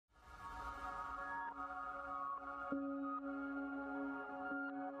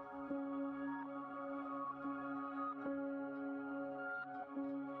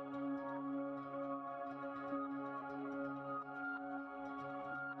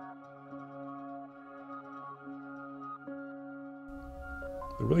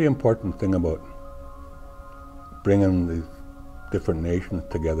The really important thing about bringing these different nations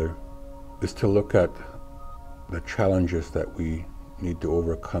together is to look at the challenges that we need to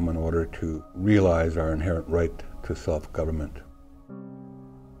overcome in order to realize our inherent right to self-government.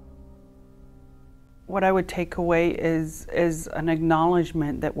 What I would take away is an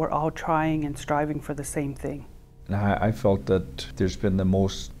acknowledgement that we're all trying and striving for the same thing. And I felt that there's been the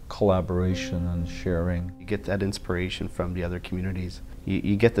most collaboration and sharing. You get that inspiration from the other communities.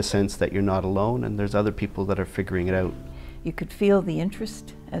 You get the sense that you're not alone and there's other people that are figuring it out. You could feel the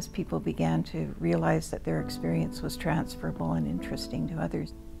interest as people began to realize that their experience was transferable and interesting to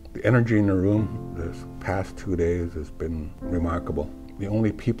others. The energy in the room this past 2 days has been remarkable. The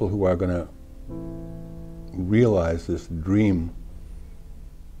only people who are going to realize this dream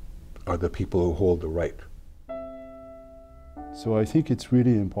are the people who hold the right. So I think it's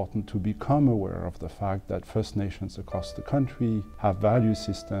really important to become aware of the fact that First Nations across the country have value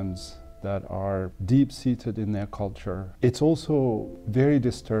systems that are deep-seated in their culture. It's also very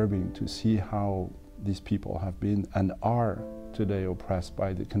disturbing to see how these people have been and are today oppressed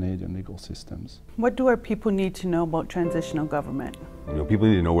by the Canadian legal systems. What do our people need to know about transitional government? People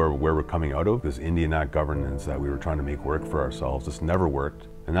need to know where we're coming out of. This Indian Act governance that we were trying to make work for ourselves, this never worked.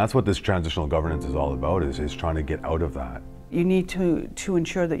 And that's what this transitional governance is all about, is trying to get out of that. You need to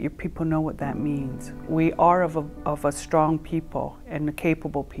ensure that your people know what that means. We are of a strong people and a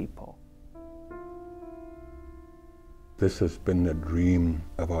capable people. This has been the dream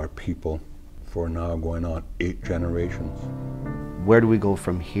of our people for now going on 8 generations. Where do we go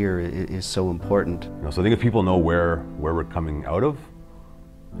from here is so important. So I think if people know where we're coming out of,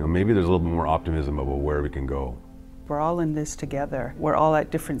 maybe there's a little bit more optimism about where we can go. We're all in this together. We're all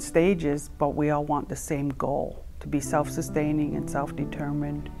at different stages, but we all want the same goal: to be self-sustaining and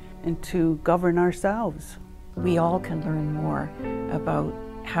self-determined and to govern ourselves. We all can learn more about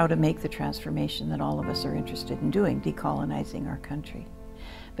how to make the transformation that all of us are interested in doing, decolonizing our country.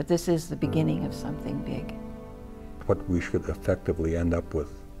 But this is the beginning of something big. What we should effectively end up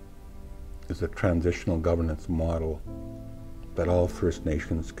with is a transitional governance model that all First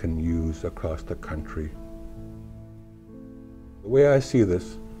Nations can use across the country. The way I see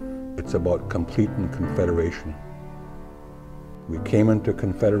this, it's about completing Confederation. We came into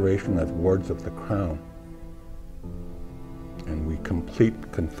Confederation as wards of the Crown, and we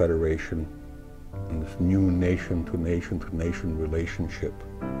complete Confederation in this new nation-to-nation-to-nation relationship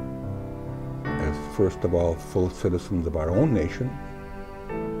as, first of all, full citizens of our own nation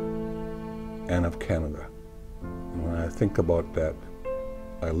and of Canada. And when I think about that,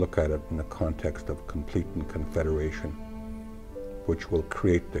 I look at it in the context of completing Confederation, which will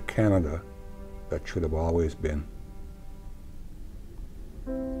create the Canada that should have always been.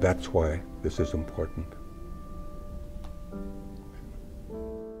 That's why this is important.